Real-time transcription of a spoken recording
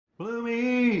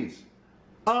Bloomies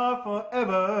are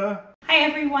forever. Hi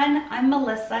everyone, I'm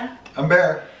Melissa. I'm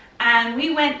Bear. And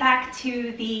we went back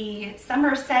to the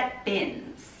Somerset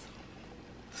bins.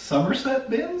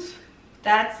 Somerset bins?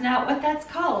 That's not what that's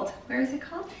called. Where is it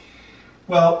called?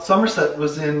 Well, Somerset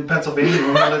was in Pennsylvania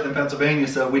when we lived in Pennsylvania,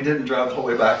 so we didn't drive the whole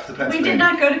way back to Pennsylvania. We did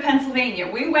not go to Pennsylvania.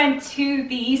 We went to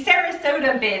the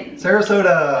Sarasota bins.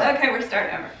 Sarasota! Okay, we're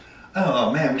starting over.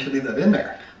 Oh man, we should leave that in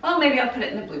there. Well, maybe I'll put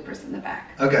it in the bloopers in the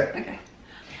back. Okay. Okay.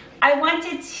 I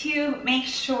wanted to make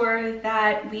sure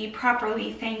that we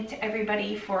properly thanked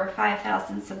everybody for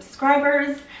 5,000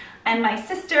 subscribers, and my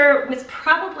sister was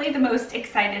probably the most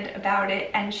excited about it,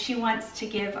 and she wants to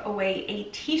give away a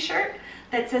t-shirt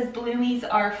that says Bloomies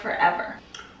are forever.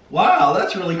 Wow,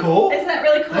 that's really cool. Isn't that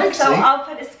really cool? Thanks, So I'll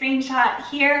put a screenshot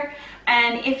here,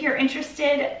 and if you're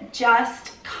interested,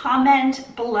 just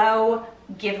comment below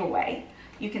giveaway.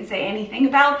 You can say anything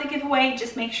about the giveaway,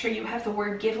 just make sure you have the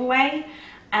word giveaway,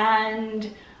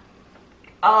 and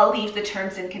I'll leave the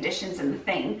terms and conditions in the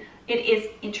thing. It is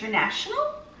international,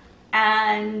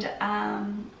 and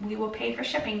we will pay for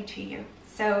shipping to you.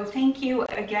 So thank you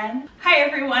again. Hi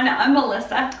everyone, I'm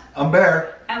Melissa. I'm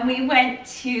Bear. And we went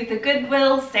to the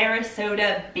Goodwill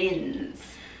Sarasota bins.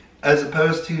 As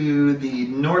opposed to the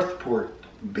Northport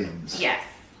bins. Yes,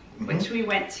 which we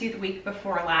went to the week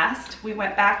before last. We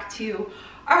went back to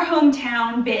our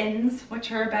hometown bins,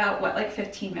 which are about, what, like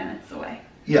 15 minutes away?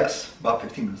 Yes, about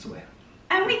 15 minutes away.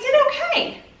 And we did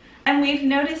okay. And we've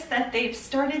noticed that they've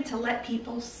started to let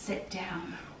people sit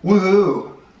down.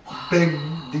 Woohoo! Big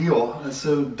deal. That's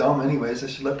so dumb anyways. They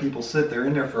should let people sit. They're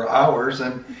in there for hours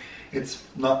and it's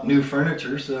not new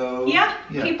furniture, so... Yeah,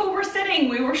 people were sitting.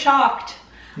 We were shocked.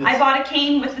 Yes. I bought a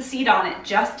cane with a seat on it,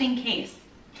 just in case.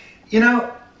 You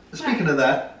know, speaking of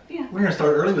that, Yeah. we're going to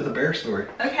start early with a bear story.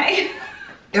 Okay.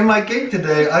 In my gig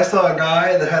today, I saw a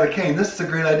guy that had a cane. This is a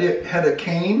great idea. Had a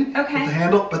cane with Okay. the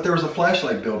handle, but there was a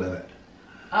flashlight built in it.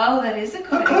 Oh, that is a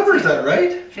good How clever is that,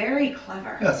 right? Very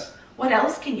clever. Yes. What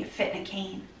else can you fit in a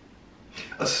cane?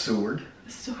 A sword. A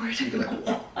sword. You'd be like, it'd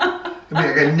be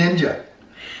like a ninja.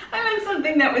 I meant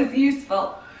something that was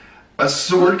useful. A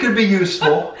sword could be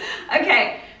useful.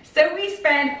 Okay, so we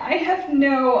spent, I have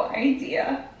no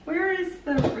idea. Where is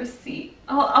the receipt?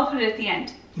 I'll put it at the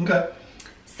end. Okay.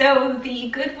 So the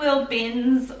Goodwill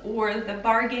bins, or the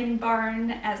bargain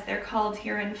barn as they're called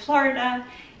here in Florida,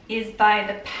 is by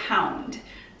the pound.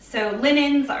 So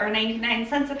linens are 99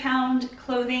 cents a pound,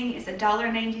 clothing is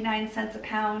 $1.99 a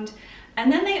pound,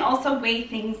 and then they also weigh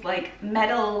things like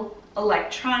metal,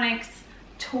 electronics,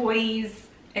 toys,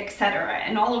 etc.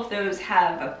 And all of those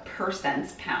have a per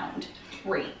cents pound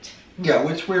rate. Yeah,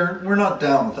 which we're not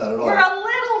down with that at all. We're a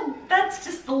little, that's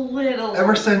just a little.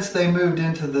 Ever since they moved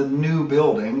into the new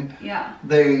building, Yeah.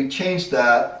 they changed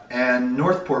that, and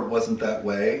Northport wasn't that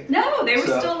way. No, they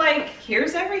were still like,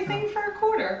 here's everything for a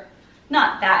quarter.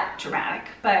 Not that dramatic,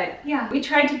 but yeah. We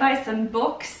tried to buy some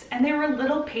books, and they were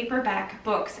little paperback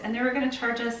books, and they were going to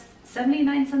charge us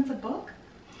 79 cents a book.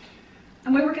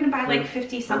 And we were going to buy like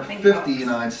 50 something 59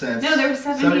 books. cents. No, there were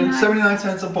 79. 79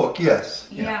 cents a book, yes.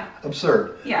 Yeah.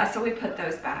 Absurd. Yeah, so we put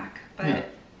those back. But Yeah.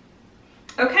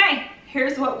 okay,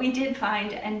 here's what we did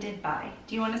find and did buy.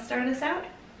 Do you want to start us out?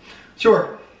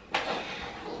 Sure.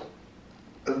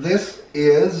 This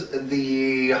is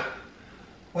the,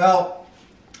 well,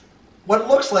 what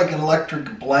looks like an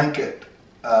electric blanket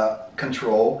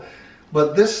control,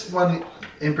 but this one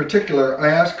in particular, I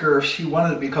asked her if she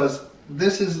wanted it because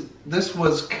this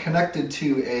was connected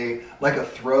to like a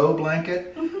throw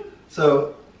blanket.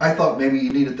 So I thought maybe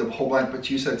you needed the whole blanket, but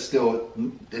you said still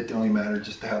it only mattered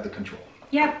just to have the control.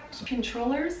 Yep. So.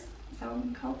 Controllers, is that what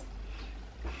they're called?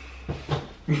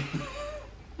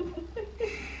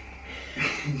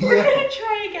 We're gonna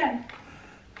try again.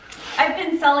 I've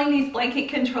been selling these blanket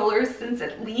controllers since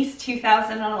at least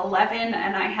 2011,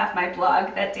 and I have my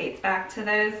blog that dates back to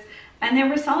those, and they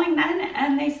were selling then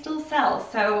and they still sell.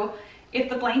 So if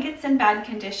the blanket's in bad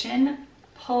condition,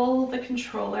 pull the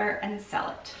controller and sell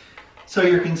it. So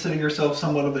you consider yourself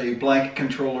somewhat of a blanket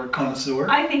controller connoisseur?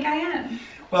 I think I am.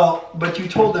 Well, but you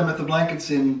told them if the blanket's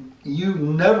in, you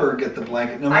never get the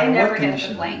blanket, no matter what condition. I never get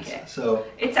the blanket. So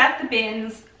it's at the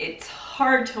bins. It's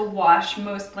hard to wash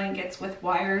most blankets with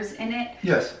wires in it.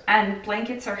 Yes. And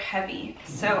blankets are heavy.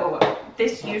 So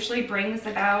this usually brings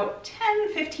about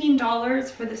 $10, $15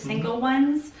 for the single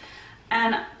ones.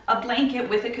 And a blanket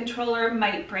with a controller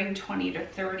might bring 20 to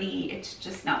 30. It's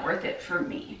just not worth it for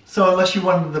me. So unless you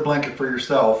wanted the blanket for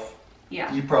yourself,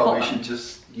 yeah, you probably should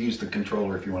just use the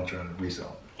controller if you want to try to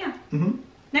resell. Yeah.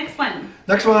 Next one.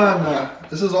 Next one.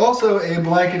 This is also a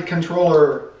blanket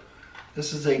controller.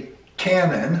 This is a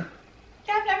Canon.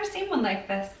 Yeah, I've never seen one like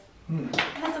this. It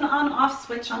has an on-off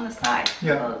switch on the side.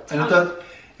 Yeah,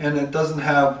 and it doesn't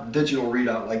have digital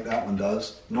readout like that one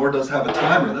does, nor does it have a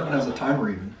timer. That one has a timer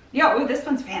even. Yeah, oh, this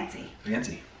one's fancy.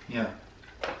 Fancy, yeah.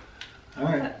 All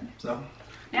right, so.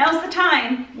 Now's the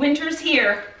time. Winter's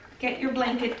here. Get your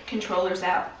blanket controllers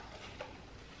out.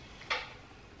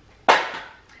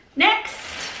 Next,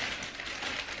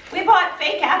 we bought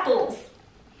fake apples.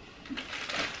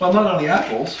 Well, not only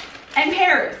apples. And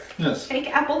pears. Yes. Fake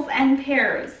apples and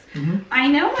pears. I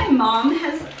know my mom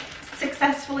has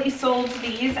successfully sold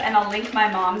these, and I'll link my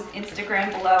mom's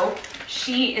Instagram below.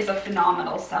 She is a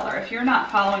phenomenal seller. If you're not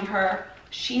following her,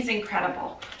 she's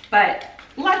incredible. But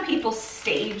a lot of people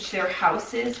stage their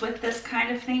houses with this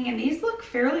kind of thing, and these look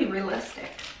fairly realistic.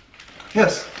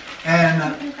 Yes,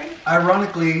 and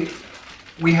ironically,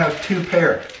 we have 2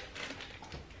 pairs.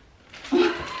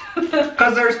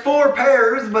 Because there's 4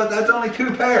 pairs, but that's only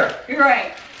 2 pairs. You're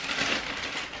right.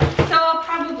 So I'll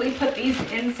probably put these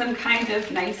in some kind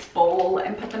of nice bowl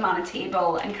and put them on a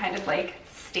table and kind of like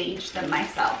stage them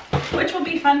myself, which will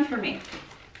be fun for me.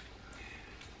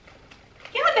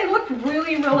 Yeah, they look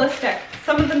really realistic.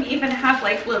 Some of them even have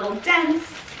like little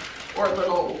dents or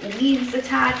little leaves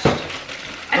attached.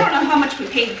 I don't know how much we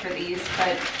paid for these,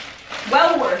 but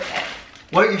well worth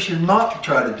it. What you should not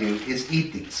try to do is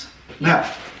eat these.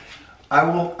 Now, I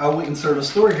will insert a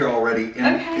story here already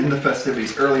in the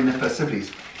festivities, early in the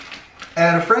festivities.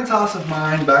 At a friend's house of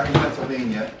mine back in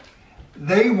Pennsylvania,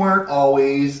 they weren't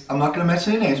always, I'm not going to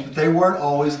mention any names, but they weren't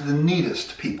always the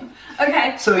neatest people.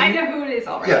 Okay, so I know who it is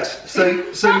already. Yes,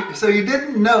 so you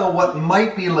didn't know what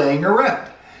might be laying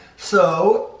around.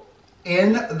 So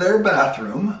in their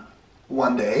bathroom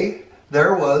one day,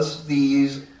 there was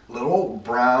these little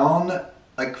brown,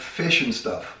 like fish and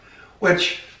stuff,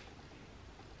 which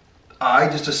I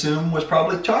just assumed was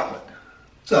probably chocolate.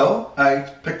 So I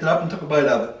picked it up and took a bite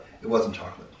of it. It wasn't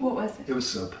chocolate. What was it? It was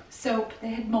soap. Soap. They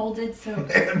had molded soap.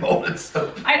 They had molded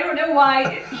soap. I don't know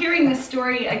why, hearing this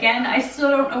story again, I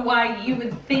still don't know why you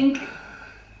would think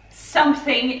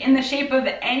something in the shape of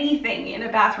anything in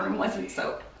a bathroom wasn't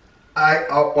soap.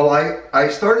 I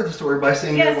started the story by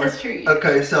saying yes, that's true.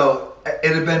 Okay, so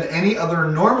it had been any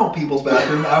other normal people's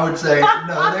bathroom, I would say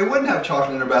no, they wouldn't have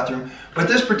chocolate in their bathroom. But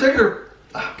this particular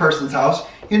person's house,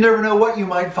 you never know what you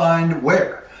might find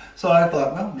where. So I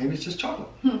thought, well, maybe it's just chocolate,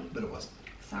 but it wasn't.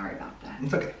 Sorry about that.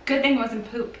 It's okay. Good thing it wasn't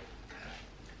poop.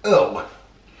 Oh,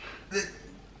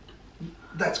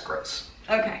 that's gross.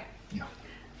 Okay. Yeah.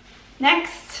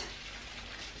 Next,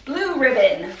 blue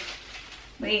ribbon.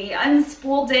 We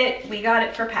unspooled it. We got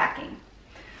it for packing.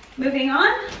 Moving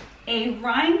on, a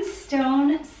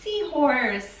rhinestone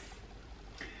seahorse.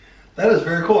 That is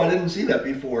very cool. I didn't see that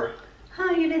before.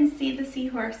 Huh, you didn't see the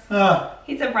seahorse?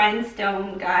 He's a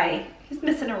rhinestone guy. He's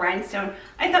missing a rhinestone.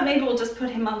 I thought maybe we'll just put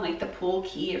him on like the pool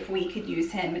key if we could use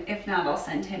him. If not, I'll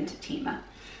send him to Tima,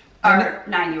 our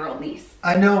 9-year-old niece.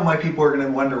 I know my people are going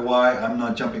to wonder why I'm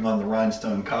not jumping on the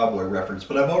rhinestone cowboy reference,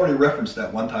 but I've already referenced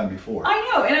that one time before. I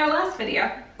know, in our last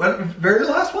video. What, very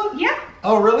last one? Yeah.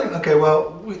 Oh, really? Okay,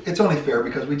 well, it's only fair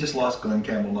because we just lost Glenn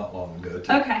Campbell not long ago,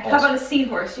 too. Okay, how about a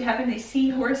seahorse? Do you have any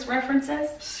seahorse references?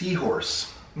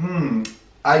 Seahorse.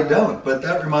 I don't, but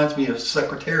that reminds me of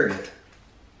Secretariat.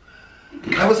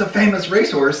 That was a famous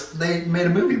racehorse. They made a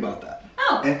movie about that.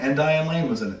 Oh. And Diane Lane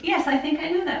was in it. Yes, I think I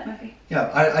know that movie. Yeah,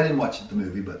 I didn't watch the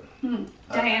movie, but...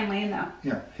 Diane Lane, though.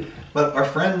 Yeah. But our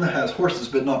friend has horses,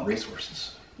 but not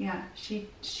racehorses. Yeah,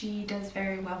 she does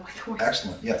very well with horses.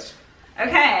 Excellent, yes.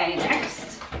 Okay,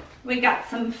 next we got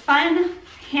some fun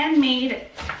handmade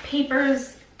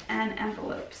papers and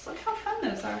envelopes. Look how fun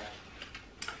those are.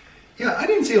 Yeah, I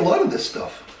didn't see a lot of this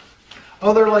stuff.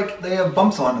 Oh, they have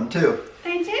bumps on them too.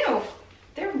 They do.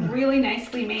 They're really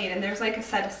nicely made, and there's like a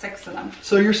set of 6 of them.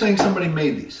 So you're saying somebody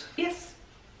made these? Yes.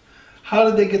 How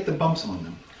did they get the bumps on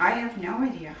them? I have no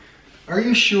idea. Are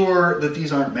you sure that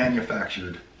these aren't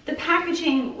manufactured? The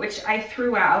packaging, which I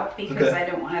threw out because I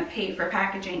don't want to pay for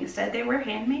packaging, said they were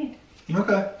handmade.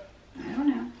 Okay. I don't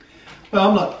know.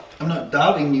 Well, I'm not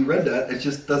doubting you read that. It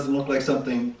just doesn't look like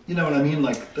something, you know what I mean?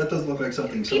 Like, that doesn't look like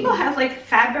something... People have like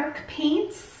fabric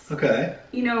paints. Okay.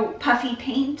 You know, puffy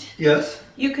paint. Yes.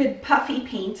 You could puffy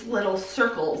paint little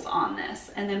circles on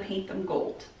this and then paint them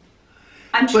gold.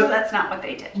 I'm sure that's not what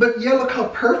they did. But yeah, look how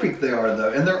perfect they are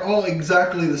though. And they're all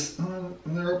exactly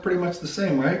they're all pretty much the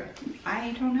same, right?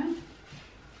 I don't know.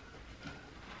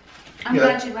 I'm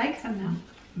glad you like them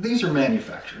though. These are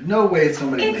manufactured. No way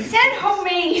somebody made It said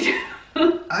homemade.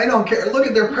 I don't care. Look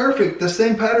at, they're perfect. The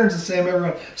same patterns, the same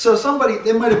everyone. So somebody,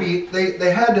 they might have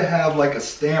they had to have like a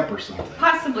stamp or something.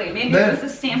 Possibly. Maybe it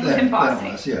was a stamp with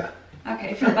embossing. Yeah.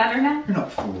 Okay, feel better now? You're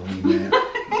not fooling me, man.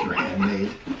 You're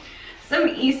handmade. some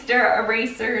Easter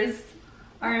erasers.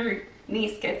 Our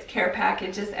niece gets care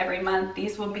packages every month.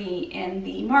 These will be in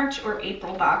the March or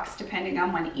April box, depending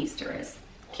on when Easter is.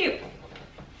 Cute.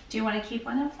 Do you want to keep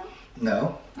one of them?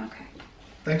 No. Okay.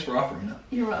 Thanks for offering it.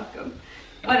 You're welcome.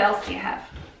 What else do you have?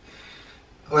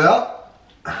 Well,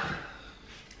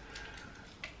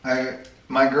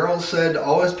 my girls said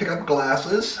always pick up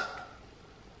glasses.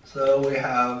 So we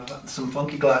have some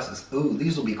funky glasses. Ooh,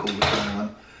 these will be cool to try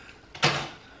on.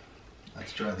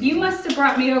 Let's try these. You must have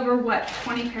brought me over, what,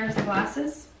 20 pairs of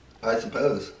glasses? I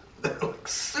suppose. They look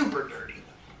super dirty.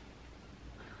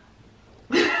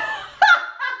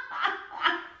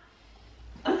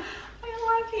 I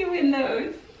love you in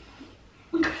those.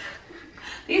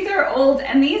 These are old,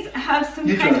 and these have some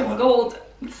kind of gold.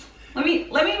 Let me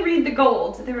read the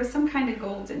gold. There was some kind of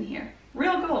gold in here.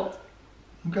 Real gold.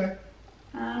 Okay.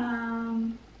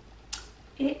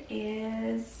 It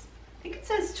is, I think it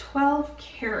says 12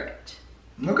 karat.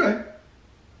 Okay.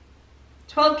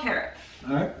 12 karat.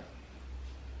 All right.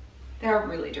 They're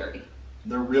really dirty.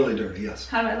 They're really dirty, yes.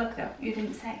 How do I look though? You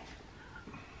didn't say.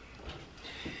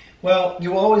 Well,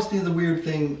 you always do the weird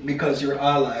thing because your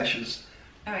eyelashes.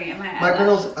 Oh yeah, my My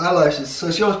girl's eyelashes.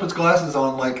 So she always puts glasses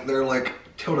on like they're like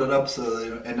tilted up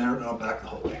so and they're not back the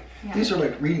whole way. Yeah. These are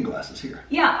like reading glasses here.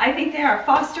 Yeah, I think they are.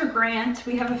 Foster Grant.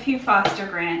 We have a few Foster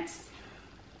Grants.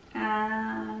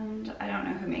 And I don't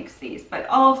know who makes these, but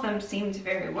all of them seemed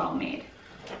very well made.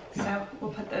 So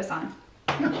we'll put those on.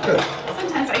 Yeah, good.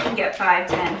 Sometimes I can get $5,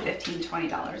 $10, $15,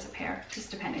 $20 a pair, just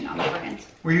depending on the brand.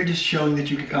 Were you just showing that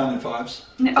you could count in fives?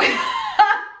 No.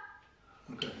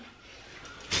 Okay.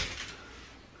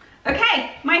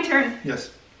 Okay, my turn.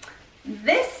 Yes.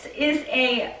 This is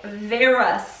a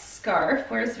Vera scarf.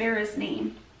 Where's Vera's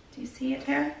name? Do you see it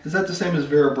there? Is that the same as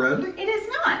Vera Bradley? It is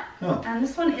not. Oh. And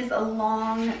this one is a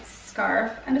long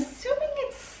scarf. I'm assuming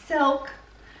it's silk,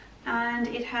 and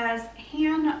it has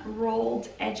hand-rolled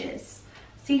edges.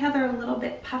 See how they're a little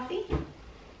bit puffy?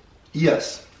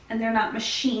 Yes. And they're not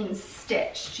machine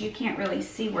stitched. You can't really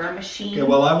see where a machine... Okay,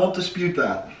 well, I won't dispute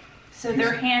that. So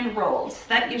they're hand-rolled.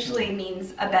 That usually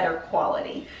means a better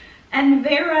quality. And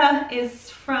Vera is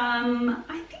from,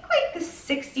 I think like the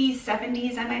 60s,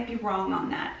 70s. I might be wrong on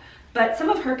that. But some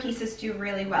of her pieces do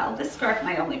really well. This scarf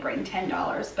might only bring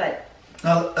 $10, but...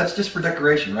 No, that's just for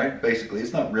decoration, right? Basically,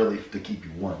 it's not really to keep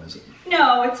you warm, is it?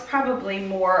 No, it's probably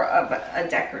more of a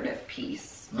decorative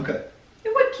piece. Okay.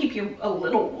 It would keep you a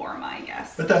little warm, I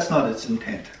guess. But that's not its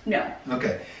intent. No.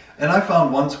 Okay. And I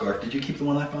found one scarf. Did you keep the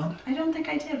one I found? I don't think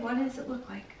I did. What does it look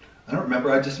like? I don't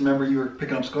remember. I just remember you were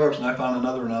picking up scarves and I found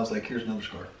another and I was like, here's another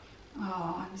scarf.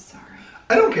 Oh, I'm sorry.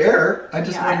 I don't care. I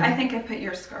just yeah, I think I put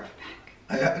your scarf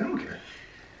back. I don't care.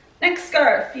 Next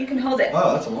scarf. You can hold it.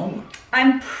 Wow, that's a long one.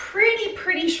 I'm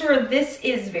pretty sure this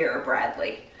is Vera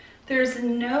Bradley. There's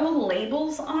no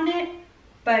labels on it,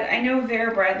 but I know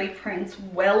Vera Bradley prints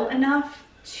well enough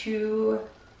to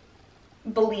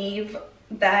believe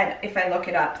that if I look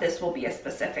it up, this will be a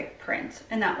specific print,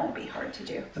 and that won't be hard to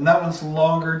do. And that one's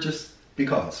longer just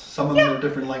because. Some of them are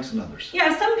different lengths than others.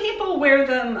 Yeah, some people wear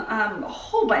them a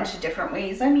whole bunch of different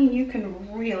ways. I mean, you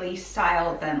can really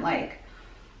style them like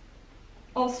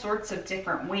all sorts of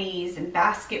different ways, and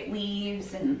basket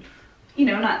weaves, and you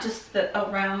know, not just the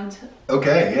around.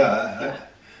 Okay, yeah.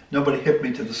 Nobody hit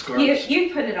me to the scarves.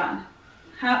 You put it on.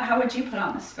 How would you put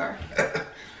on the scarf?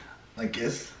 Like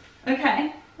this.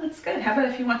 Okay, that's good. How about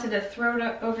if you wanted to throw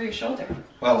it over your shoulder?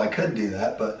 Well, I could do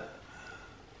that, but...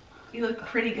 You look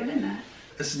pretty good in that.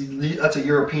 That's a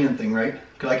European thing, right?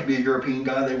 I could be a European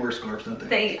guy. They wear scarves, don't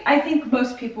they? I think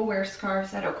most people wear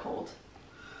scarves that are cold.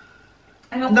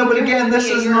 I don't no, think but again, this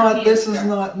is scarf.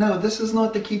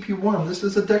 not to keep you warm. This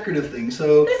is a decorative thing.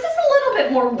 So this is a little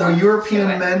bit more warm. The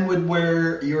European men would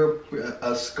wear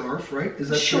a scarf, right? Is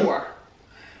that sure? True?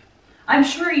 I'm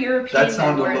sure European that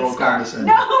sounded men wear a little scarves. condescending.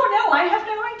 No, I have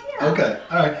no idea. Okay,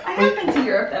 all right. I haven't been to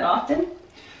Europe that often.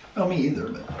 Oh, me either,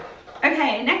 but...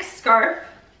 Okay, next scarf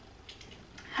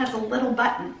has a little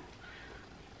button.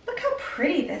 Look how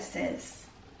pretty this is.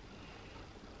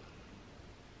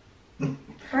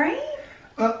 Right?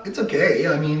 Well, it's okay.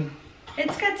 I mean...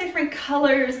 It's got different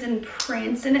colors and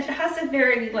prints, and it has a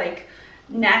very, like,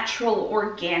 natural,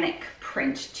 organic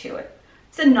print to it.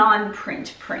 It's a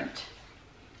non-print print.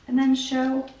 And then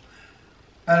show...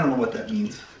 I don't know what that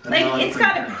means. Like, it's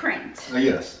got a print. Oh,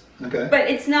 yes. Okay. But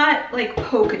it's not like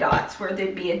polka dots where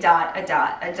there'd be a dot, a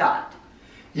dot, a dot.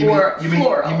 You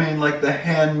floral. You mean like the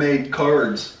handmade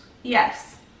cards?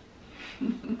 Yes.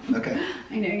 Okay.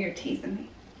 I know you're teasing me.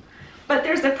 But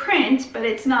there's a print, but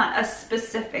it's not a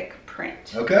specific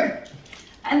print. Okay.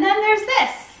 And then there's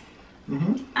this.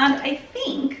 Mm-hmm. And I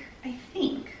think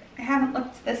I haven't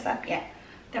looked this up yet,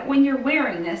 that when you're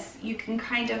wearing this, you can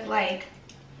kind of like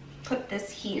put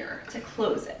this here to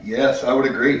close it. Yes, I would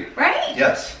agree. Right?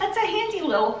 Yes. That's a handy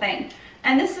little thing.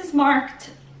 And this is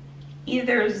marked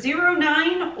either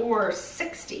 09 or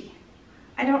 60.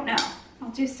 I don't know. I'll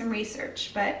do some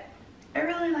research, but I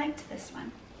really liked this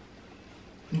one.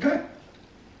 Okay.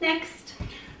 Next.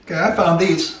 Okay, I found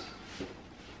these.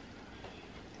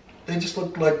 They just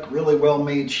look like really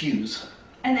well-made shoes.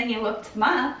 And then you looked them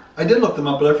up. I did look them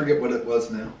up, but I forget what it was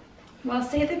now. Well,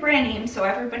 say the brand name, so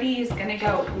everybody is gonna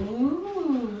go,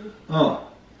 ooh. Oh.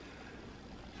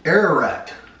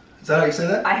 Ararat. Is that how you say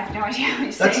that? I have no idea how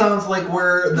you say That sounds like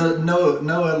where the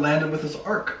Noah landed with his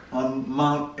ark on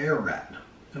Mount Ararat.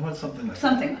 It was something like that.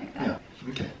 Something like that. Yeah.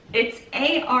 Okay. It's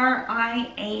Ariat,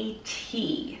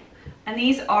 and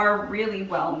these are really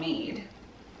well made.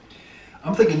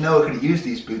 I'm thinking Noah could have used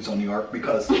these boots on the ark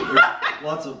because there's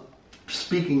lots of,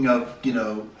 speaking of,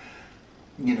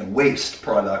 waste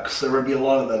products, there would be a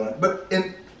lot of that on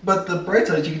it. But the bright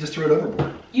side is you can just throw it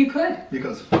overboard. You could.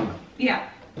 Because, Yeah.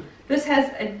 This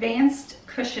has advanced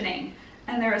cushioning,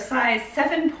 and they're a size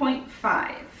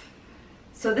 7.5.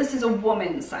 So this is a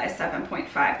woman's size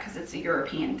 7.5 because it's a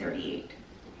European 38.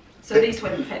 So these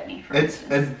wouldn't fit me, for it's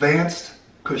instance. advanced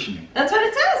cushioning. That's what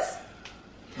it says.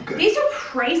 Okay. These are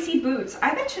pricey boots.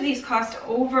 I bet you these cost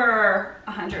over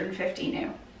 $150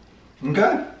 new.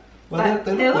 Okay. Well, But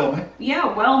they look well made.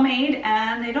 Yeah, well made,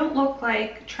 and they don't look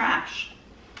like trash.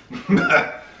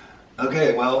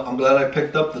 Okay, well, I'm glad I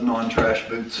picked up the non-trash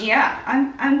boots. Yeah,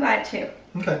 I'm glad too.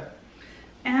 Okay.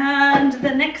 And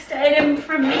the next item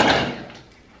from me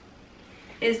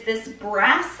is this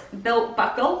brass belt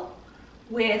buckle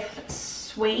with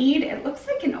suede. It looks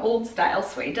like an old style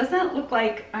suede. Doesn't it look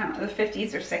like, I don't know, the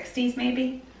 50s or 60s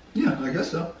maybe? Yeah, I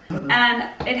guess so. And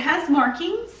it has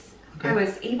markings. Okay. I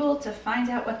was able to find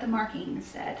out what the markings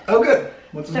said. Oh, good.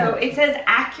 What's the So number? it says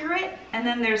accurate, and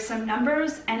then there's some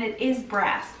numbers, and it is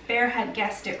brass. Bear had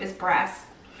guessed it was brass.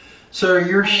 So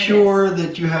you're And it sure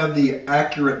that you have the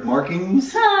accurate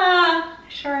markings? Ah,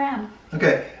 sure am.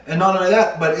 Okay, and not only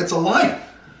that, but it's a lion.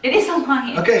 It is a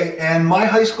lion. Okay, and my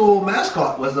high school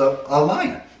mascot was a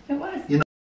lion. It was.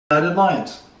 United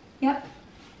Lions. Yep.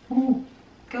 Ooh.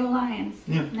 Go Lions.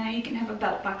 Yeah. Now you can have a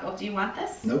belt buckle. Do you want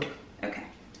this? Nope. Okay.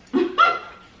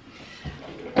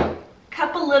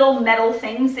 Couple little metal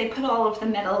things. They put all of the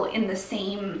metal in the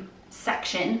same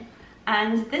section.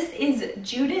 And this is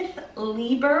Judith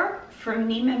Lieber from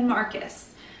Neiman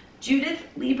Marcus. Judith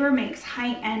Lieber makes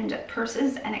high-end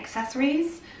purses and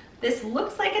accessories. This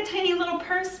looks like a tiny little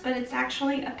purse, but it's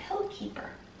actually a pill keeper.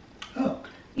 Oh.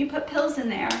 You put pills in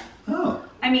there. Oh.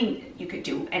 I mean, you could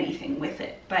do anything with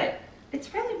it, but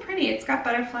it's really pretty. It's got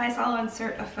butterflies. I'll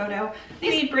insert a photo.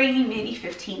 These would bring maybe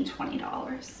 $15,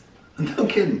 $20. No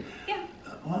kidding. Yeah.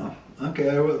 Wow. Okay,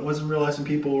 I wasn't realizing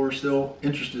people were still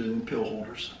interested in pill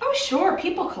holders. Oh, sure.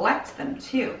 People collect them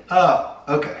too. Oh,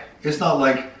 okay. It's not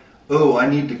like, oh, I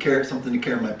need to carry something to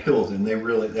carry my pills in. They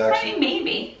I actually. mean,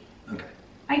 maybe. Okay.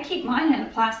 I keep mine in a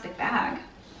plastic bag.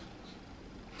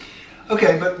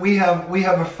 Okay, but we have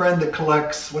a friend that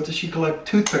collects. What does she collect?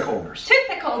 Toothpick holders.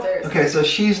 Toothpick holders. Okay, so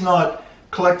she's not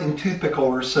collecting toothpick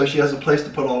holders, so she has a place to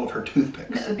put all of her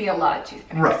toothpicks. That would be a lot of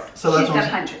toothpicks. Right. So that's She's what got I'm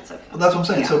hundreds of them. Well, that's what I'm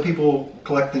saying. Yeah. So people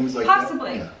collect things like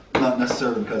Possibly. that. Yeah. Not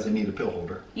necessarily because they need a pill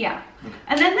holder. Yeah.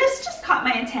 And then this just caught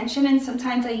my attention, and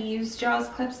sometimes I use Jaws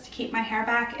clips to keep my hair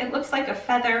back. It looks like a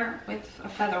feather with a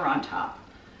feather on top.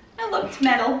 It looked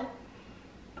metal.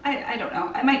 I don't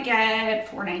know. I might get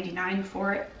 $4.99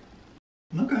 for it.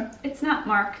 Okay. It's not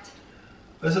marked.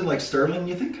 Is it like sterling,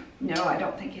 you think? No, I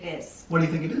don't think it is. What do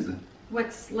you think it is then?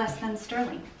 What's less than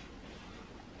sterling?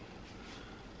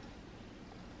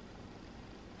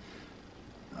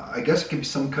 I guess it could be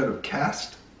some kind of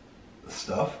cast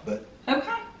stuff, but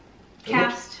Okay. It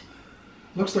Cast.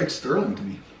 looks like sterling to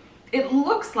me. It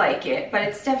looks like it, but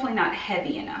it's definitely not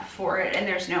heavy enough for it, and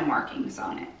there's no markings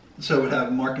on it. So it would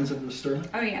have markings if it was sterling?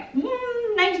 Oh yeah,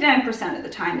 99% of the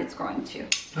time it's going to.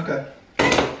 Okay.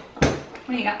 What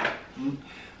do you got?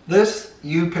 This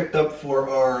you picked up for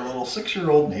our little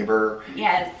 6-year-old neighbor.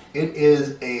 Yes, It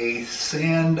is a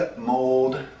sand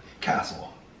mold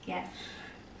castle. yes.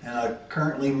 And I've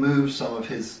currently moved some of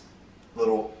his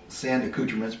little sand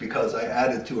accoutrements because I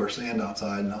added to our sand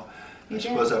outside. Now I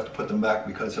suppose I have to put them back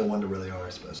because he'll wonder where they are, I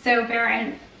suppose. So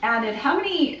Baron added how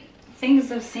many things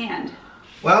of sand?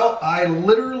 Well, I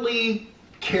literally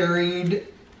carried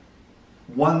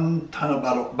 1 ton,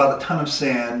 about a ton of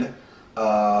sand,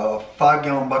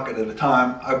 5-gallon bucket at a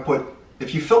time.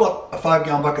 If you fill up a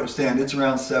 5-gallon bucket of sand, it's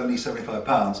around 70, 75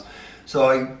 pounds. So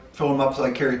I fill them up so I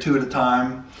carry 2 at a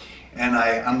time. and I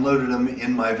unloaded them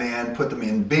in my van, put them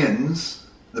in bins.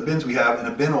 The bins we have, and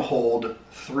a bin will hold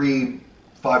 3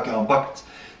 5-gallon buckets.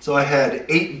 So I had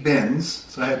 8 bins,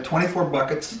 so I had 24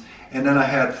 buckets, and then I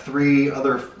had 3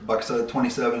 other buckets,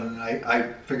 27, and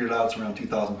I figured it out it's around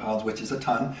 2,000 pounds, which is a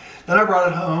ton. Then I brought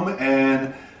it home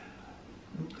and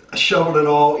shoveled it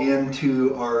all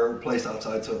into our place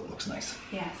outside so it looks nice.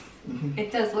 Yes,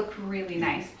 it does look really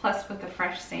nice. Plus with the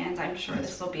fresh sand, I'm sure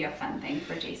this will be a fun thing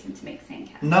for Jason to make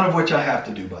sandcastles. None of which I have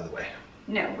to do, by the way.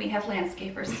 No, we have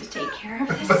landscapers to take care of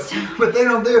this stuff. But they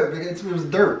don't do it because it was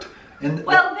dirt. And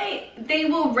well, they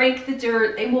will rake the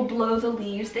dirt, they will blow the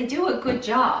leaves, they do a good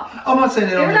job. I'm not saying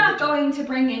they're not going to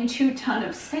bring in 2 tons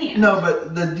of sand. No,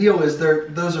 but the deal is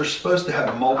those are supposed to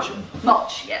have mulch in them.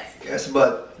 Mulch, yes. Yes,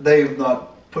 but they've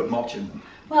not put mulch in them.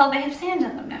 Well, they have sand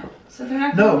in them now, so they're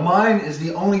not. No, mine is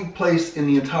the only place in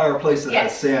the entire place that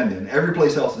has sand in. Every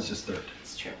place else is just dirt.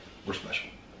 It's true. We're special.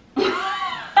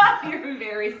 You're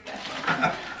very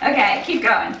special. Okay, keep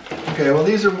going. Okay, well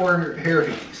these are more hair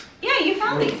hickeys. Yeah, you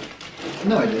found these.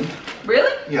 No, I didn't.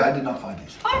 Really? Yeah, I did not find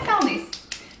these. Oh, I found these.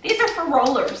 These are for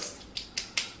rollers.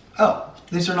 Oh,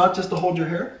 these are not just to hold your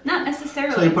hair? Not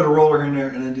necessarily. So you put a roller in there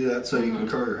and then do that so you can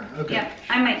curl your hair. Okay. Yeah,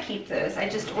 I might keep those. I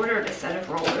just ordered a set of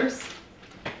rollers.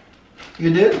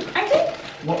 You did? I did.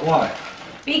 Why?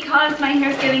 Because my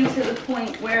hair's getting to the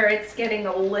point where it's getting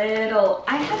a little...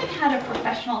 I haven't had a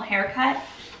professional haircut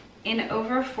in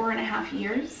over 4.5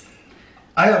 years.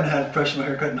 I haven't had a professional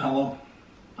haircut in how long?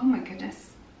 Oh my goodness.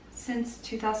 Since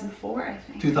 2004, I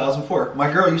think. 2004.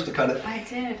 My girl used to cut it. I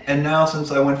did. And now since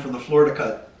I went for the Florida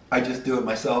cut, I just do it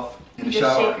myself in the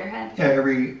shower. You just shave your head.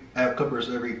 Yeah, I have clippers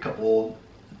every couple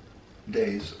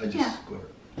days. I just go over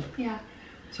it. Yeah.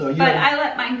 So, but I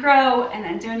let mine grow and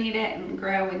then donate it and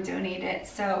grow and donate it.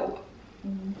 So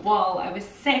while I was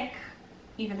sick,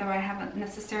 even though I haven't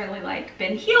necessarily like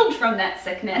been healed from that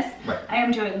sickness, I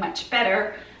am doing much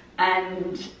better,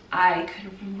 and I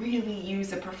could really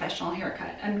use a professional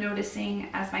haircut. I'm noticing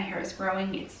as my hair is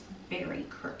growing, it's very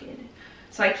crooked.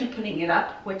 So I keep putting it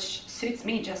up, which suits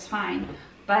me just fine,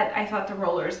 but I thought the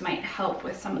rollers might help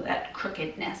with some of that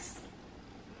crookedness.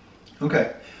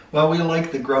 Okay. Well, we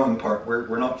like the growing part.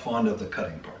 We're not fond of the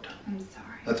cutting part. I'm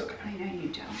sorry. That's okay. I know you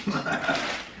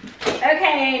don't.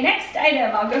 Okay, next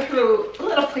item. I'll go through a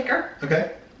little quicker.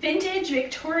 Okay. Vintage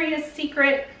Victoria's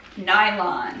Secret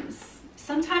nylons.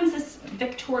 Sometimes this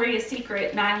Victoria's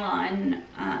Secret nylon,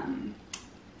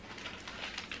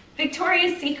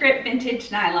 Victoria's Secret vintage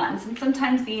nylons, and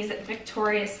sometimes these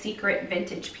Victoria's Secret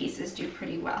vintage pieces do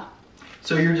pretty well.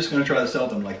 So you're just going to try to sell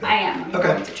them like that? I am. I'm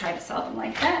going to try to sell them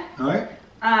like that. All right.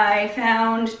 I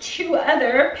found 2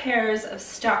 other pairs of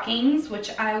stockings,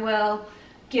 which I will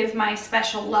give my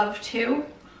special love to.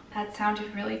 That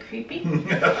sounded really creepy.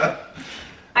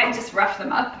 I just roughed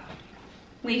them up.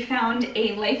 We found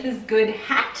a Life is Good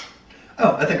hat.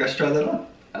 Oh, I think I should try that on.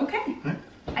 Okay. Right.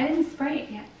 I didn't spray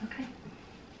it yet. Okay.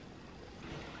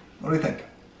 What do you think?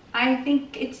 I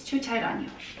think it's too tight on you.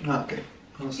 Oh, okay.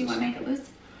 Do you want to make it loose?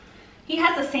 He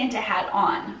has a Santa hat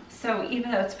on, so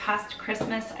even though it's past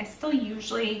Christmas, I still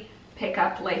usually pick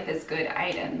up Life is Good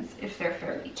items if they're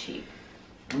fairly cheap.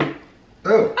 Oh.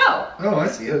 Oh. Oh, I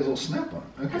see. It has a little snap on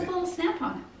it. Okay. It has a little snap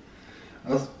on it.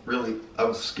 I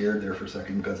was scared there for a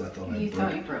second because I thought I broke it. You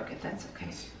thought you broke it. That's okay.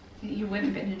 You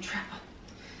wouldn't have been in trouble.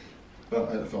 Well,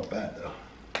 I felt bad though.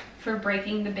 For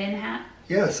breaking the bin hat?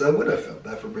 Yes, I would have felt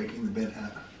bad for breaking the bin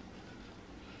hat.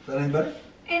 Is that any better?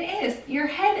 It is. Your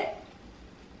head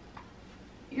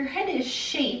is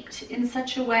shaped in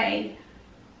such a way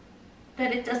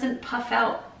that it doesn't puff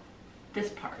out this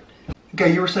part.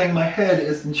 Okay, you were saying my head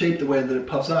isn't shaped the way that it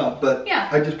puffs out, but yeah.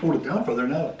 I just pulled it down further,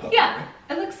 now it puffs out. Yeah,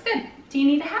 it looks good. Do you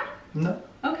need a hat? No.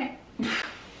 Okay.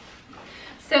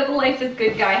 So the Life is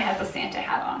Good guy has a Santa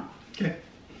hat on. Okay.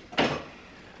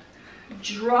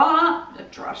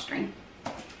 Drawstring.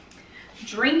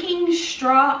 Drinking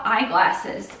straw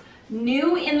eyeglasses.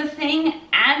 New in the thing,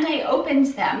 and I opened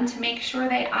them to make sure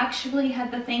they actually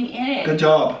had the thing in it. Good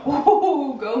job.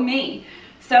 Ooh, go me.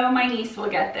 So my niece will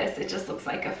get this. It just looks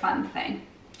like a fun thing.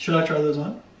 Should I try those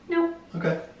on? No.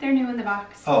 Okay. They're new in the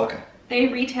box. Oh, okay. They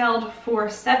retailed for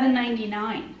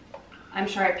 $7.99. I'm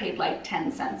sure I paid like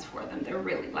 10 cents for them. They're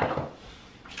really light.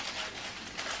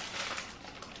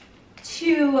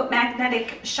 2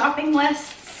 magnetic shopping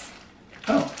lists.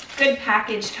 Oh. Good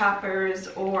package toppers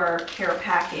or care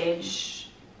package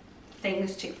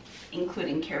things to,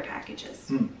 including care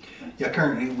packages. Yeah,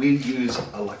 currently we use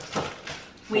Alexa.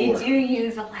 We do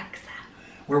use Alexa.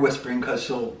 We're whispering because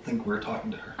she'll think we're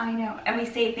talking to her. I know. And we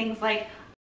say things like,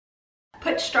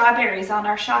 put strawberries on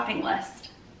our shopping list.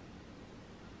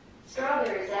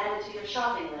 Strawberries added to your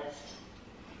shopping list.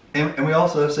 And we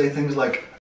also say things like,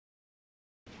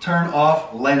 turn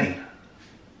off Lenny.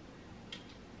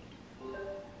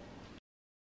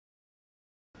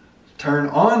 Turn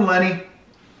on Lenny.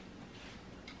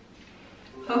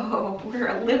 Oh,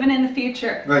 we're living in the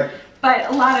future. Right.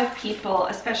 But a lot of people,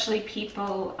 especially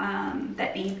people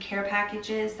that need care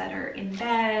packages, that are in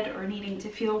bed or needing to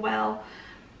feel well,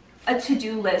 a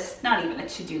to-do list, not even a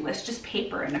to-do list, just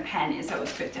paper and a pen is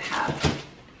always good to have.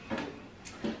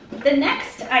 The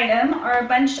next item are a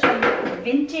bunch of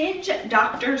vintage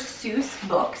Dr. Seuss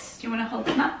books. Do you want to hold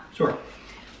them up? Sure.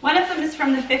 One of them is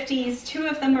from the 50s, two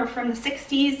of them are from the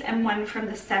 60s, and one from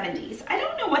the 70s. I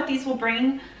don't know what these will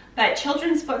bring, but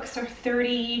children's books are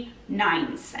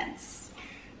 39 cents.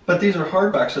 But these are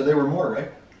hardback, so they were more,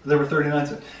 right? They were 39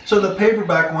 cents. So the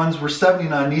paperback ones were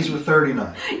 79, these were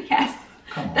 39. Yes.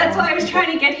 Come on. That's why I was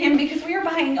trying to get him, because we were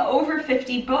buying over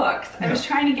 50 books. I was Yeah.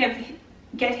 trying to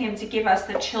get him to give us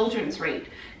the children's rate,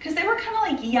 because they were kind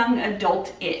of like young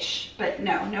adult-ish, but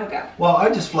no go. Well, I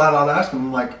just flat out asked him,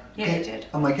 I'm like, Yeah, you did.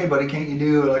 I'm like, hey buddy, can't you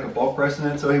do like a bulk price in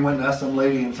it? So he went and asked some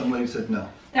lady, and some lady said no.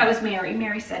 That was Mary.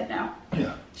 Mary said no.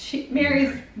 Yeah.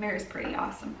 Mary's pretty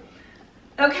awesome.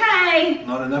 Okay.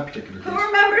 Not in that particular Who case.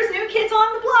 remembers New Kids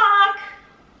on the Block?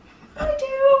 I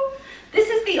do. This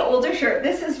is the older shirt.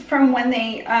 This is from when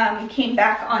they came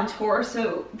back on tour.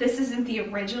 So this isn't the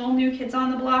original New Kids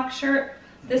on the Block shirt.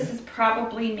 This is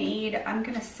probably made, I'm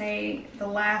going to say, the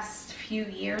last few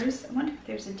years. I wonder if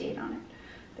there's a date on it.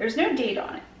 There's no date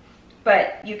on it,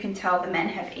 but you can tell the men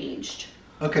have aged.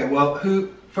 Okay, well,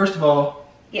 first of all,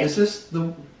 Yes. is this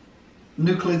the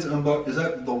New Kids on Block? Is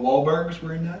that the Wahlbergs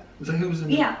were in that? Is that who was in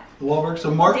Yeah. the Wahlbergs?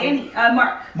 So Mark,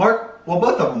 Mark. well,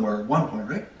 both of them were at one point,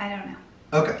 right? I don't know.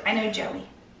 Okay. I know Joey.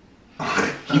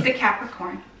 He's a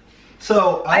Capricorn.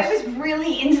 So I was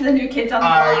really into the New Kids on the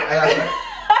Block.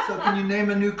 So can you name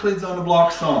a New Kids on the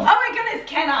Block song? Oh my goodness,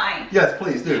 can I? Yes,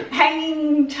 please do.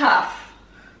 Hanging Tough.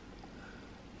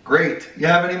 Great. You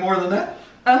have any more than that?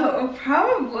 Oh,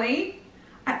 probably.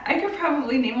 I could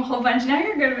probably name a whole bunch. Now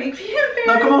you're going to make me embarrassed.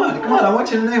 No, come on. I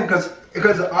want you to name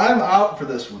because I'm out for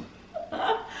this one.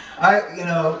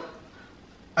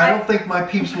 I don't think my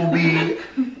peeps will be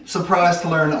surprised to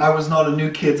learn I was not a New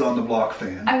Kids on the Block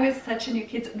fan. I was such a New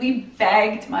Kids. We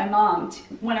begged my mom,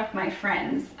 one of my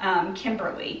friends,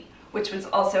 Kimberly, which was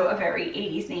also a very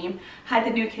 80s name, had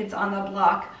the New Kids on the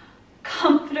Block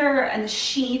comforter and the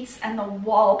sheets and the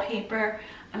wallpaper.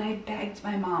 And I begged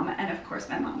my mom, and of course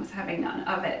my mom was having none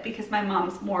of it because my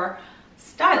mom's more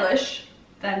stylish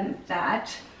than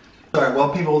that. Sorry, well,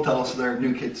 people will tell us their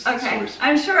New Kids stories.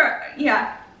 I'm sure,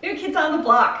 yeah. New Kids on the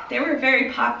Block. They were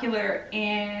very popular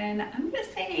in, I'm going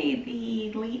to say,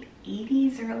 the late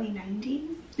 80s, early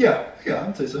 90s. Yeah,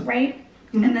 I'd say so. Right?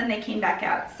 Mm-hmm. And then they came back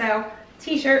out. So,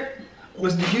 t-shirt.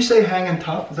 Did you say Hangin'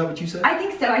 Tough? Is that what you said? I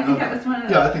think so. I think that was one of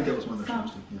the Yeah, I think that was one of the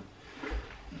songs. Yeah.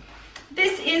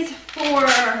 This is for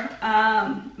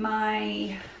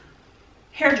my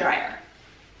hair dryer.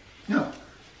 No.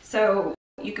 So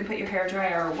you can put your hair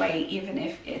dryer away even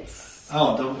if it's...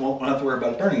 Oh, won't have to worry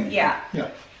about burning it. Yeah. Yeah.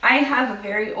 I have a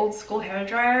very old school hair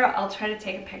dryer. I'll try to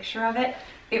take a picture of it.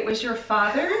 It was your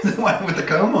father's. The one with the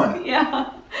comb on it.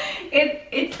 Yeah.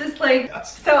 It's this like...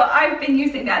 Yes. So I've been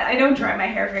using that. I don't dry my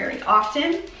hair very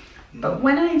often, but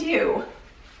when I do,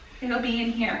 it'll be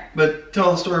in here. But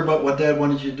tell the story about what Dad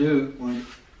wanted you to do when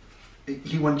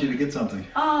he wanted you to get something.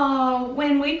 Oh,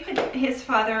 when we put his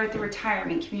father at the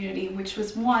retirement community, which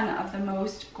was one of the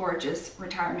most gorgeous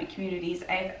retirement communities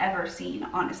I've ever seen,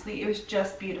 honestly. It was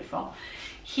just beautiful.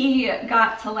 He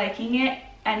got to liking it,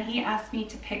 and he asked me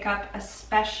to pick up a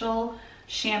special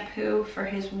shampoo for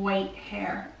his white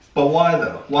hair. But why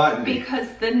though? Why? Because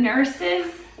the nurses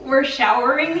were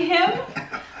showering him,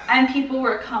 and people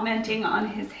were commenting on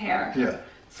his hair. Yeah.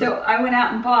 So I went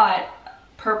out and bought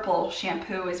purple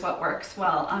shampoo is what works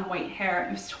well on white hair.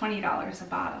 It was $20 a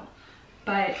bottle.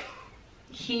 But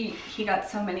he got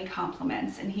so many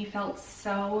compliments, and he felt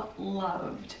so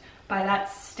loved by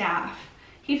that staff.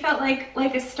 He felt like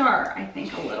a star, I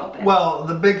think, a little bit. Well,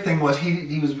 the big thing was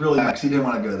he was really nice. He didn't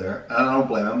want to go there. I don't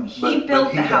blame him. He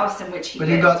built the house in which he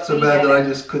lived. But he got so bad that I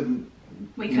just couldn't.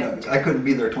 I couldn't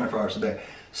be there 24 hours a day.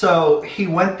 So he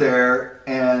went there,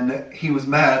 and he was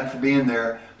mad for being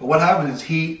there. But what happened is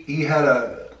he had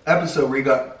a episode where he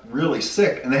got really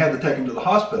sick, and they had to take him to the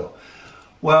hospital.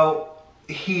 Well,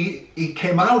 he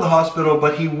came out of the hospital,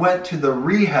 but he went to the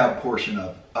rehab portion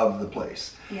of the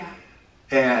place. Yeah.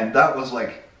 And that was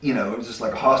like, it was just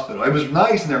like a hospital. It was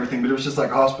nice and everything, but it was just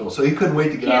like a hospital. So he couldn't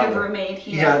wait to get out of there.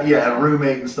 He had a roommate. He had a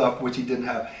roommate and stuff, which he didn't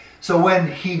have. So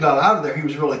when he got out of there, he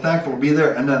was really thankful to be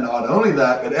there. And then not only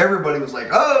that, but everybody was like,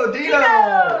 "Oh, Dino!"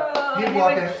 He'd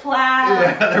walk in.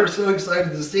 Yeah, they were so excited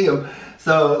to see him.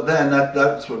 So then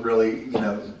that's what really,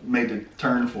 made the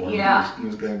turn for him. Yeah. He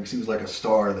was like a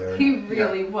star there. He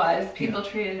really was. People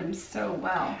treated him so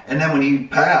well. And then when he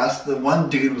passed, the one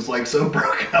dude was like so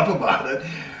broken up about it.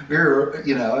 We were,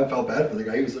 I felt bad for the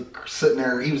guy. He was like, sitting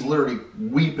there, he was literally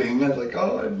weeping. I was like,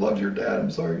 "Oh, I loved your dad.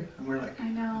 I'm sorry." And we're like, I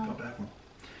know. I felt bad for him.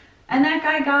 And that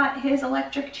guy got his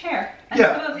electric chair and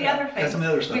some of the other things. Some of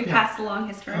the other stuff. We passed along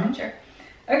his furniture.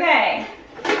 Okay.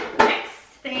 Next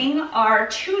thing are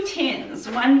 2 tins.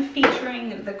 One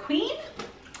featuring the Queen.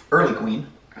 Early Queen.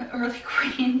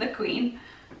 The Queen.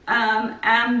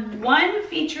 And one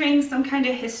featuring some kind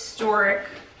of historic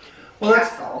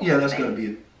castle. That's going to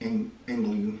be an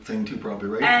England thing too, probably,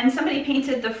 right? And somebody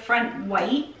painted the front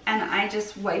white, and I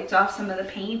just wiped off some of the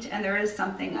paint, and there is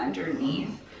something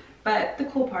underneath. But the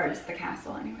cool part is the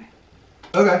castle anyway.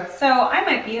 Okay. So I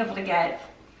might be able to get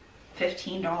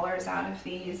 $15 out of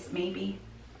these, maybe.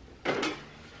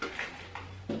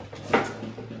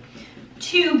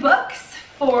 2 books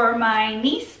for my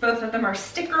niece. Both of them are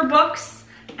sticker books,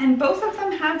 and both of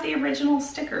them have the original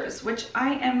stickers, which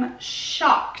I am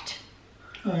shocked.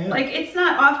 Oh, yeah. Like, it's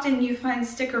not often you find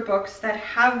sticker books that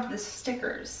have the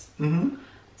stickers. Mm-hmm.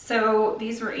 So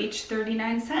these were each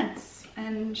 39 cents.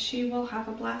 And she will have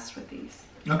a blast with these.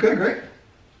 Okay, great.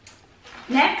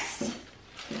 Next,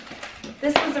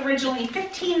 this was originally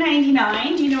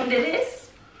 $15.99. Do you know what it is?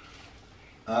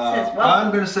 It says,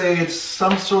 I'm going to say it's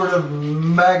some sort of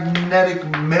magnetic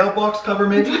mailbox cover,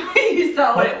 maybe? You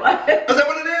saw what it was. Is that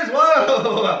what it is?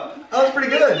 Whoa! That was pretty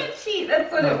good. You can't cheat. That's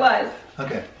what it was.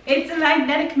 Okay. It's a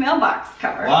magnetic mailbox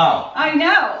cover. Wow. I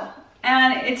know.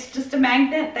 And it's just a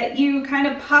magnet that you kind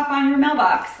of pop on your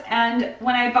mailbox. And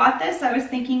when I bought this, I was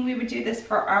thinking we would do this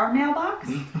for our mailbox.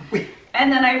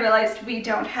 And then I realized we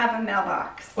don't have a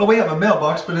mailbox. Well, we have a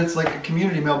mailbox, but it's like a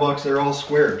community mailbox. They're all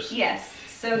squares. Yes,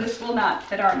 so this will not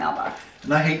fit our mailbox.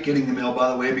 And I hate getting the mail, by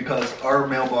the way, because our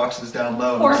mailbox is down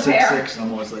low. Poor And bear. 6'6", and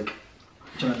I'm always like...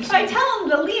 So I tell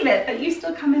them to leave it, but you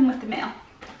still come in with the mail.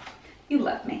 You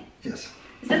love me. Yes.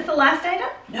 Is this the last item?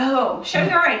 No. Show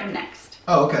your item next.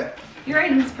 Oh, okay. Your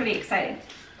item's pretty exciting.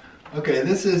 Okay,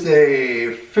 this is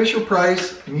a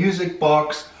Fisher-Price music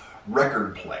box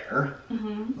record player.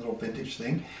 Little vintage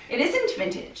thing. It isn't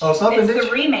vintage. Oh, it's not vintage? It's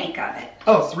the remake of it.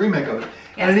 Oh, it's the remake of it.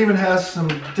 Yes. And it even has some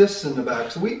discs in the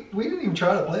back. So we didn't even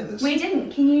try to play this. We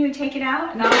didn't. Can you take it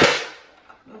out? And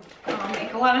I'll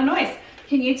make a lot of noise.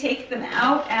 Can you take them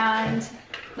out and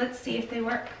let's see if they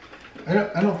work?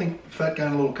 I don't think Fat Guy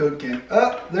in a Little Coat can.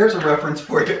 Oh, there's a reference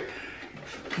for you.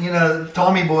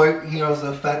 Tommy Boy, he has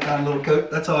a fat guy in a little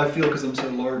coat. That's how I feel because I'm so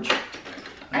large.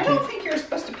 I don't think you're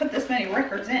supposed to put this many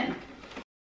records in.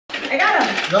 I got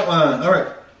them. Got one. All right.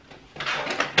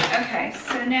 Okay,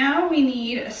 so now we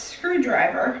need a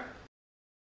screwdriver.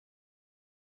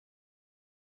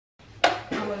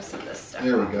 I'll move some of this stuff.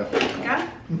 There we go. You got it?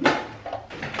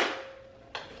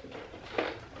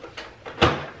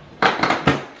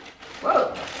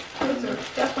 Whoa, those are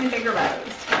definitely bigger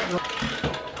batteries.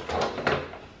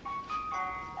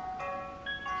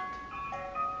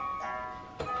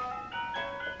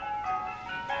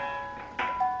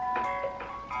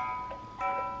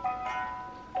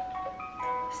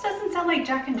 This doesn't sound like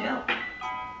Jack and Jill.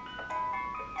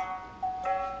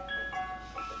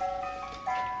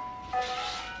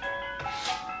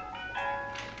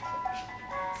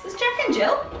 Is this Jack and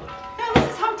Jill? No,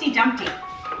 this is Humpty Dumpty.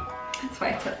 That's why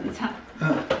it doesn't sound.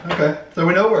 Oh, okay. So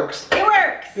we know it works. It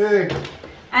works! Yay.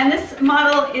 And this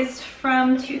model is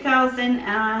from 2000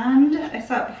 and, I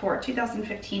saw it before,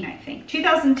 2015 I think.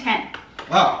 2010.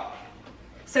 Wow.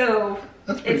 So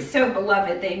That's pretty... it's so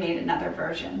beloved they made another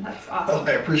version. That's awesome. Oh,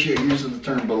 I appreciate using the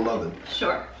term beloved.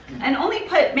 Sure. And only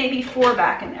put maybe 4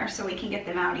 back in there so we can get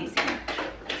them out easier.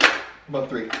 About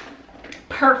 3.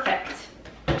 Perfect.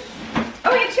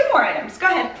 Oh, we have 2 more items. Go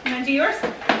ahead. You want to do yours?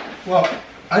 Well,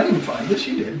 I didn't find this.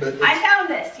 You did, but... I found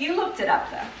this. You looked it up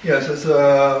though. Yes, it's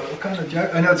a... What kind of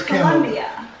jacket? I know it's camo.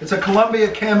 Columbia. It's a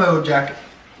Columbia camo jacket.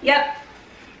 Yep.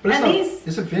 But it's And not... these-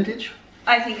 Is it vintage?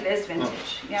 I think it is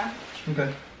vintage. Yeah.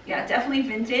 Okay. Yeah, definitely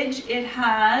vintage. It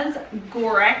has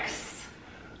Gorex.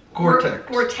 Cortez.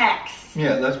 Gore-Tex.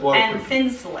 Yeah, that's And waterproof.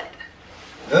 Thinsulate.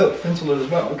 Oh, Thinsulate as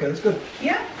well. Okay, that's good.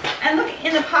 Yeah. And look,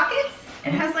 in the pockets,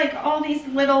 it has like all these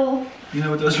little You know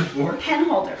what those are for? pen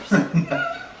holders.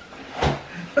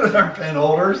 Those aren't pen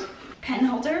holders. Pen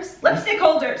holders? Lipstick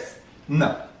holders.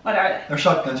 No, What are they? they're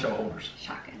shotgun shell holders.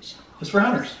 Shotgun shell. Just for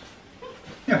hunters.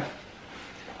 Yeah.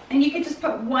 And you could just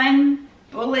put 1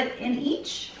 bullet in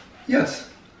each? Yes.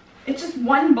 It's just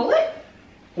 1 bullet?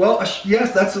 Well,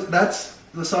 yes, that's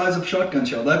the size of shotgun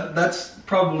shell. That's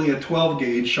probably a 12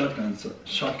 gauge shotgun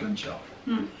shell.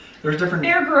 There's different.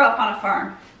 Bear grew up on a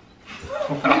farm.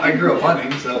 Well, I grew up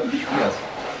hunting, so yes.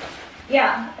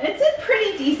 Yeah, it's in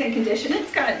pretty decent condition.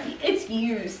 It's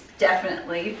used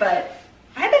definitely, but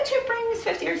I bet you it brings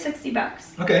 50 or 60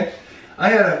 bucks. Okay. I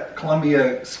had a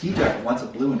Columbia ski jacket once, a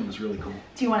blue one. It was really cool.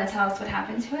 Do you want to tell us what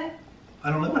happened to it?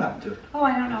 I don't know what happened to it. Oh,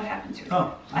 I don't know what happened to it. Oh,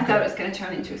 okay. I thought it was going to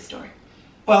turn into a story.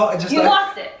 Well, You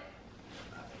lost it.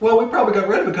 Well, we probably got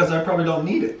rid of it because I probably don't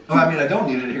need it. Oh, I mean, I don't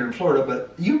need it here in Florida,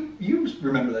 but you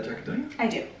remember that jacket, don't you? I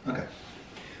do. Okay.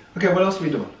 Okay, what else are we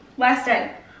doing? Last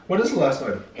item. What is the last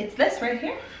item? It's this right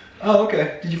here. Oh,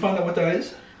 okay. Did you find out what that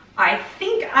is? I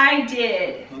think I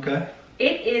did. Okay.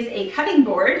 It is a cutting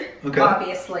board, Okay.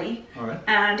 obviously. All right.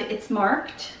 And it's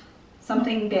marked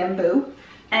something bamboo.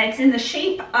 And it's in the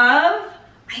shape of,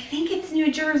 I think it's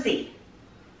New Jersey.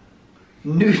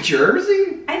 New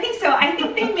Jersey? I think so. I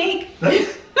think they make...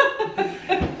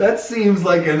 That seems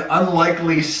like an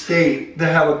unlikely state to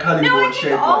have a cutting No, I board think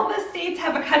shape all like. the states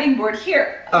have a cutting board.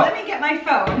 Here, Oh. let me get my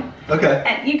phone. Okay.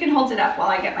 And you can hold it up while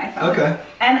I get my phone. Okay.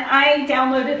 And I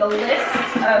downloaded a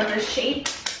list of the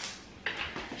shapes.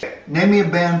 Name me a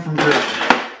band from Jersey.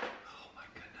 Oh my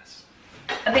goodness.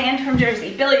 A band from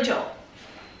Jersey, Billy Joel.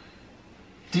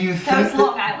 Do you think That was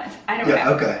Long Island. I don't Yeah,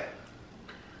 know. okay.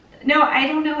 No, I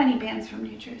don't know any bands from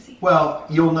New Jersey. Well,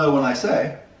 you'll know when I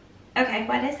say. Okay,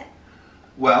 what is it?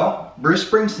 Well, Bruce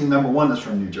Springsteen, #1, is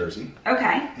from New Jersey.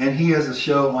 Okay. And he has a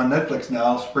show on Netflix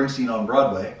now, Springsteen on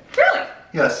Broadway. Really?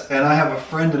 Yes, and I have a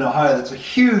friend in Ohio that's a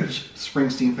huge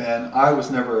Springsteen fan. I was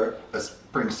never a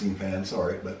Springsteen fan,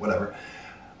 sorry, but whatever.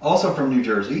 Also from New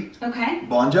Jersey, Okay.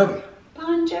 Bon Jovi.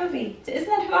 Bon Jovi. Isn't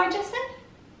that who I just said?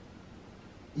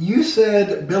 You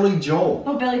said Billy Joel.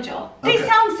 Oh, Billy Joel. They Okay.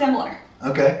 sound similar.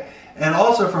 Okay. And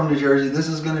also from New Jersey, this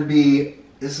is going to be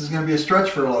a stretch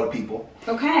for a lot of people.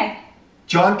 Okay.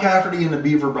 John Cafferty and the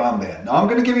Beaver Brown Band. Now I'm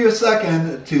going to give you a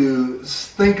second to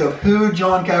think of who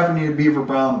John Cafferty and the Beaver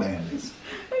Brown Band is.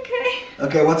 Okay.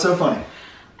 Okay, what's so funny?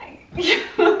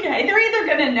 Okay, they're either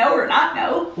going to know or not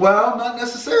know. Well, not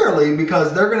necessarily,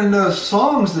 because they're going to know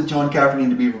songs that John Cafferty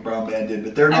and the Beaver Brown Band did,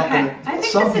 but they're not Okay. going to. I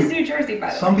think this is New Jersey, by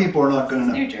the way. Some people are not going to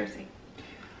know. New Jersey.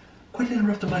 Quit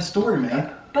interrupting my story,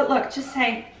 man. But look, just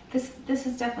say, this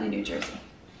is definitely New Jersey.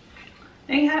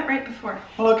 No, you had it right before.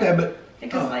 Well, okay, but. It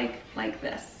goes like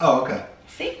this. Oh, okay.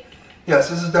 See? Yes,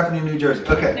 this is definitely New Jersey.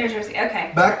 Okay. New Jersey,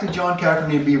 okay. Back to John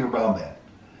Cafferty and Beaver Brown Band.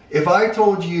 If I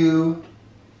told you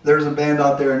there's a band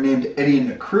out there named Eddie and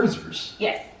the Cruisers,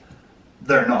 Yes.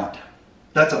 they're not.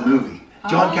 That's a movie.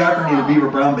 John Oh. Cafferty and the Beaver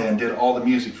Brown Band did all the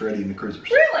music for Eddie and the Cruisers.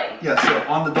 Really? Yes, so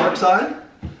On the Dark Side,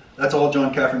 that's all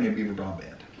John Cafferty and the Beaver Brown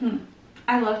Band.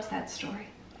 I loved that story.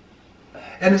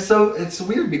 And it's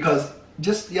weird because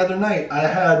just the other night I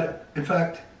had, in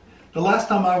fact, the last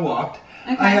time I walked,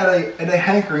 Okay. I had a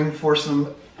hankering for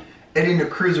some Eddie and the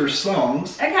Cruisers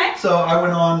songs. Okay. So I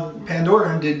went on Pandora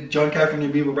and did John Cafferty and the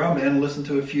Beaver Brown Band and listened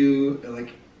to a few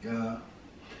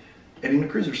Eddie and the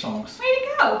Cruisers songs. Way to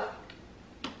go.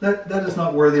 That is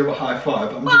not worthy of a high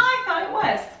five. Well, I thought it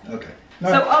was. Okay.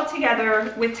 So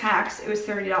altogether, with tax, it was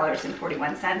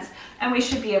 $30.41, and we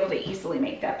should be able to easily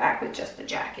make that back with just the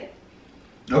jacket.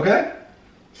 Okay.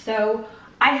 So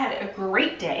I had a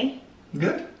great day,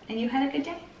 Good. and you had a good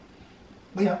day?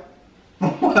 Yeah.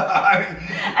 I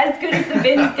As good as the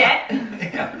bins get.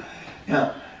 mean,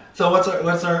 yeah. So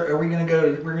what's our? Are we gonna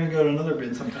go? We're gonna go to another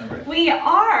bin sometime, right? We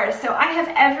are. So I have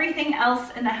everything else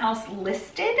in the house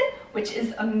listed, which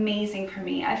is amazing for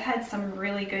me. I've had some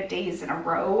really good days in a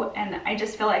row, and I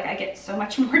just feel like I get so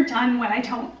much more done when I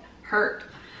don't hurt.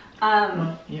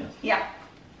 Yeah. Yeah,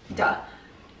 duh.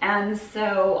 And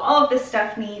so all of this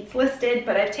stuff needs listed,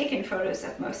 but I've taken photos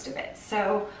of most of it.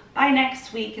 So by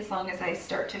next week, as long as I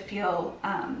start to feel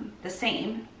the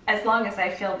same,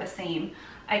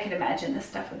 I could imagine this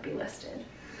stuff would be listed.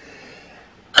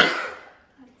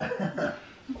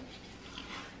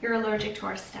 You're allergic to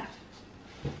our stuff.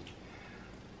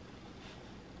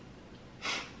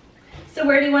 So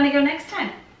where do you want to go next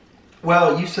time?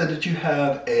 Well, you said that you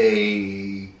have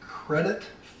a credit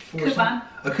for Coupon.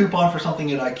 A coupon for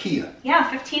something at Ikea, Yeah,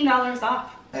 $15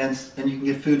 off. and you can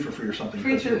get food for free or something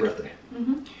Free because of your food.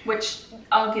 birthday. Which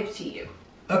I'll give to you.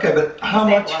 Okay, but how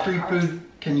Save a much lot of free carbs. food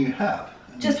can you have?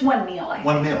 Just one meal, I think.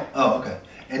 One meal. Oh, okay.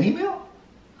 Any meal?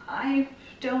 I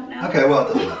don't know. Okay, well,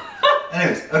 it doesn't matter.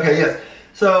 Anyways, okay, yes.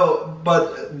 So,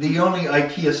 but the only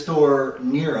IKEA store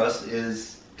near us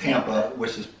is Tampa,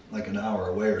 which is like an hour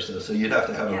away or so. So you'd have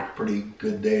to have Yeah. a pretty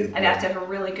good day to. I'd have to have a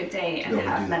really good day and be able to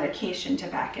have do that. medication to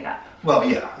back it up. Well,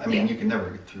 yeah. I mean, Yeah. you can never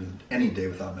get through any day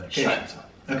without medication. Sure.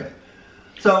 So, okay.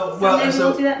 So maybe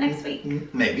we'll do that next week.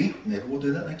 Maybe we'll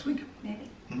do that next week. Maybe.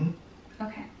 Mm-hmm.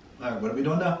 Okay. All right, what are we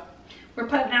doing now? We're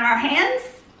putting in our hands.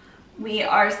 We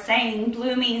are saying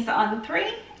bloomies on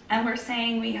 3, and we're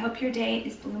saying we hope your day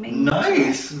is blooming.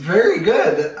 Nice, very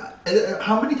good.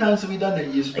 How many times have we done it,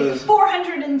 you suppose? Like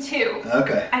 402.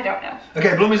 Okay. I don't know. Okay,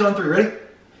 bloomies on 3, ready?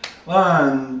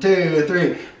 1, 2,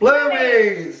 3.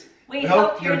 Bloomies! We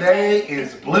hope your day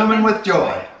is blooming with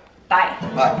joy. Bye.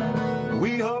 Bye.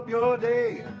 We hope your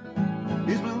day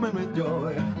is blooming with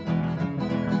joy.